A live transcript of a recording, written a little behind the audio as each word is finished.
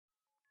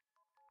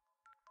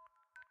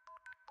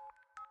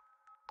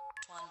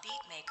One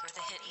beat maker, the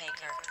hit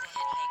maker, the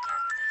hit maker.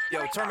 Yo,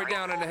 turn me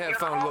down in the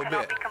headphone a little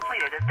bit.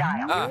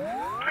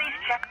 Please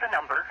check the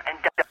number and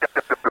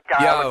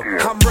Yo,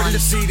 I'm ready to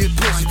see this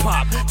pussy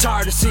pop.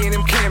 Tired of seeing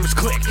them cameras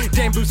click.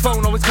 Damn Boo's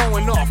phone always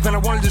going off, and I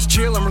wanna just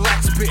chill and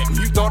relax a bit.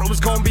 You thought it was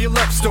gonna be a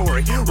love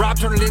story. Rob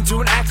turned it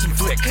into an action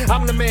flick.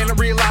 I'm the man that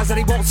realized that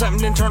he wants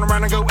something, then turn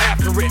around and go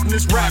after it. In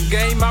this rap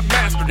game, I've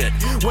mastered it.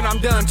 When I'm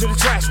done, to the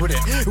trash with it.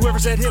 Whoever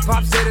said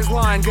hip-hop's dead is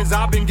lying, cause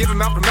I've been giving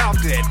mouth to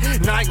mouth dead.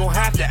 And I ain't gonna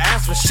have to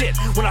ask for shit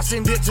when I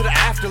send it to the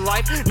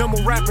afterlife. No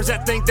more rappers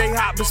that think they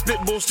hot but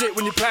spit bullshit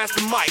when you pass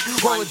the mic.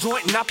 Roll a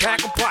joint and I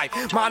pack a pipe.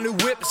 My new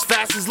whip is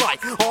fast as light.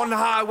 On the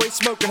highway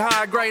smoking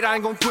high grade, I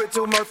ain't gonna quit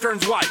till Murph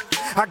turns white.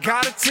 I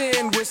got a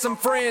 10 with some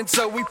friends,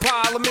 so we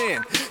pile them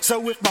in.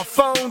 So if my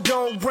phone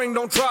don't ring,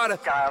 don't try to,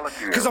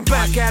 cause I'm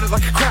back at it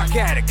like a crack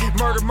addict.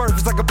 Murder Murph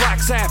is like a black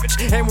savage,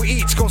 and we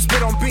each gon'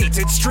 spit on beats.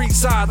 It's street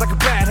side like a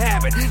bad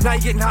habit. Now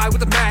you getting high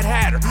with the Mad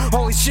Hatter.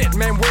 Holy shit,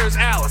 man, where's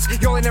Alice?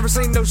 You only never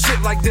seen no shit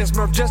like this.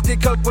 Murph just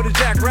did coke with a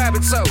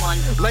jackrabbit, so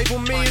label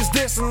me as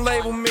this and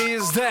label me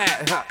as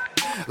that.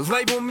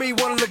 Label me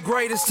one of the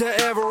greatest to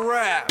ever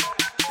rap.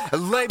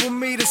 Label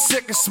me the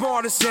sickest,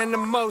 smartest, and the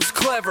most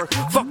clever.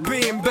 Fuck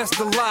being best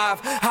alive,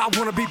 I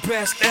wanna be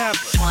best ever.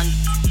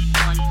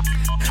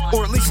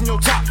 Or at least in your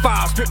top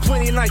 5. Spit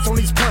plenty of nights on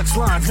these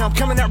punchlines. Now I'm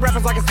coming at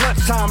rappers like it's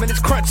lunchtime, and it's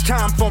crunch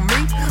time for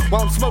me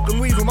while I'm smoking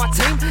weed with my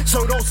team.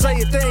 So don't say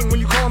a thing when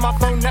you call my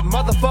phone, that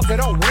motherfucker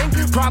don't ring.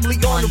 Probably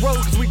on the road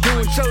cause we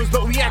doing shows,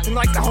 but we acting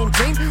like the home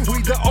team.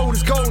 We the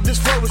oldest gold, this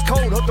flow is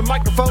cold. Hope the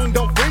microphone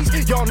don't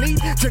freeze. Y'all need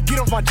to get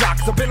off my jock,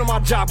 cause I've been on my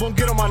job. Won't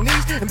get on my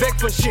knees and beg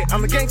for shit.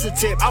 I'm the gangster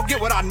tip, I'll get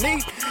what I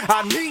need.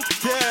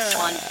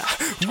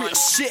 Real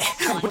shit,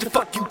 what the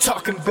fuck you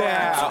talking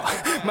about?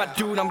 My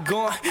dude, I'm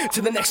going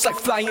to the next like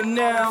flying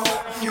now.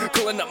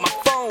 Calling up my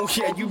phone,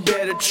 yeah, you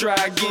better try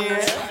again.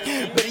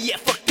 Better yet,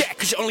 fuck that,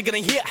 cause you're only gonna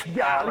hear. Man,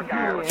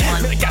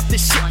 I got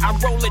this shit, I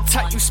roll it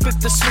tight, you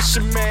spit the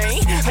swisher,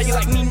 man. How you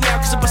like me now,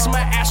 cause I'm busting my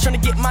ass trying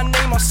to get my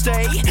name on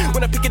stage.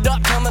 When I pick it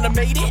up, tell them that I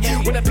made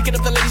it. When I pick it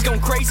up, the ladies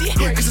going crazy,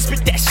 cause I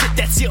spit that shit,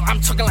 that's ill,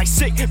 I'm talking like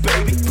sick,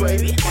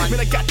 baby. Man,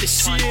 I got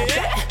this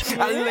shit,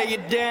 I lay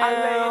it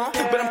down,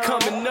 but I'm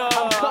coming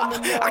up,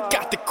 I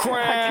got the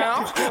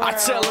crown. I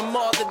tell them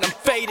all that I'm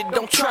faded,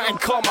 don't try and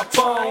call my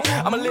phone.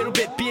 I'm a little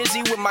bit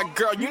busy with my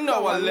girl, you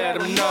know I let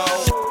them know.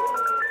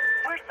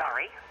 We're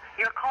sorry.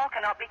 Your call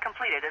cannot be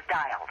completed as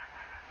dialed.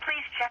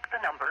 Please check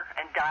the number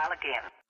and dial again.